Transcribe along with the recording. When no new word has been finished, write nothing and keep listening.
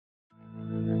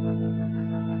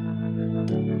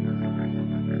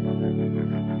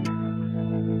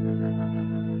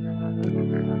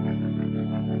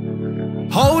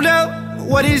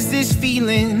What is this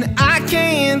feeling? I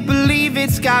can't believe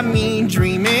it's got me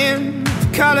dreaming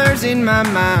of colors in my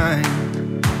mind.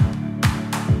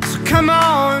 So come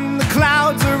on, the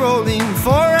clouds are rolling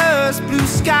for us, blue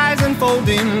skies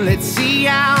unfolding. Let's see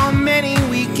how many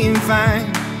we can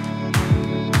find.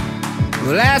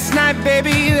 Well, last night,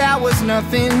 baby, that was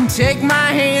nothing. Take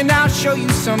my hand, I'll show you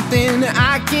something.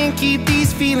 I can't keep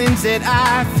these feelings that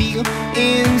I feel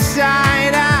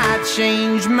inside. I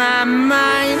changed my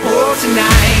mind. Oh,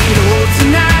 tonight,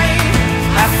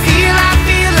 I feel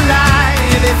alive.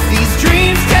 If these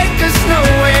dreams take us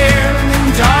nowhere, then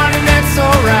darling, that's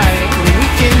alright. We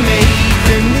can make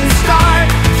a new start,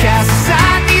 cast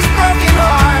aside these broken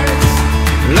hearts.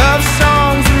 Love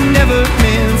songs were never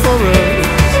meant for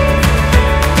us,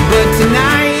 but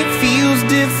tonight feels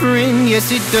different.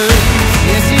 Yes it does,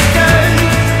 yes it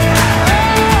does.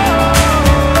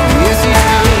 Yes it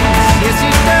does, yes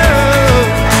it does.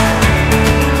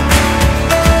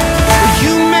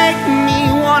 You make me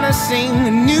wanna sing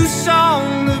a new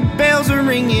song. The bells are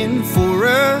ringing for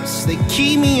us, they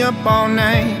keep me up all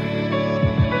night.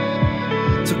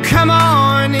 So come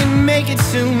on and make it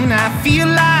soon. I feel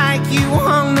like you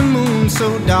hung the moon.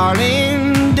 So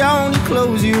darling, don't you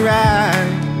close your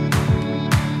eyes.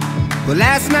 Well,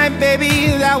 last night, baby,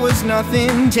 that was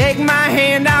nothing. Take my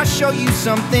hand, I'll show you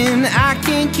something. I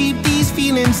can't keep these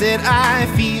feelings that I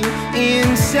feel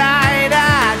inside.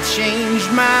 I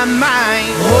changed my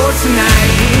mind. Oh,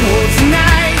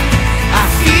 tonight, I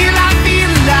feel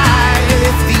alive.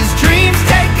 If these dreams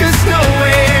take us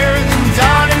nowhere, then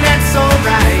darling, that's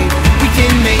alright. We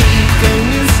can make a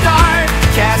new start,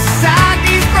 cast aside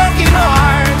these broken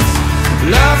hearts.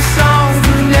 Love songs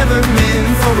were never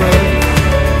meant for us,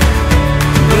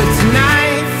 but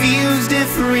tonight feels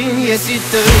different. Yes it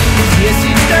does, yes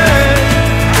it does.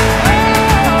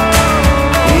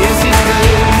 Yes it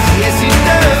does, yes it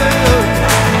does.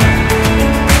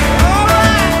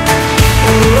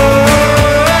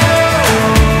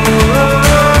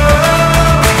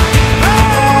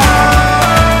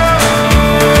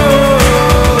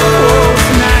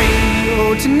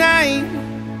 Oh, tonight,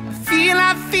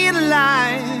 I feel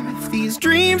alive. If these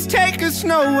dreams take us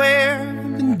nowhere,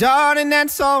 darling,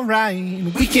 that's alright.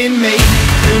 We can make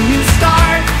a new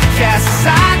start, cast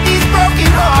aside these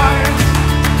broken hearts.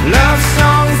 Love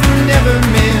songs were never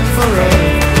meant for us,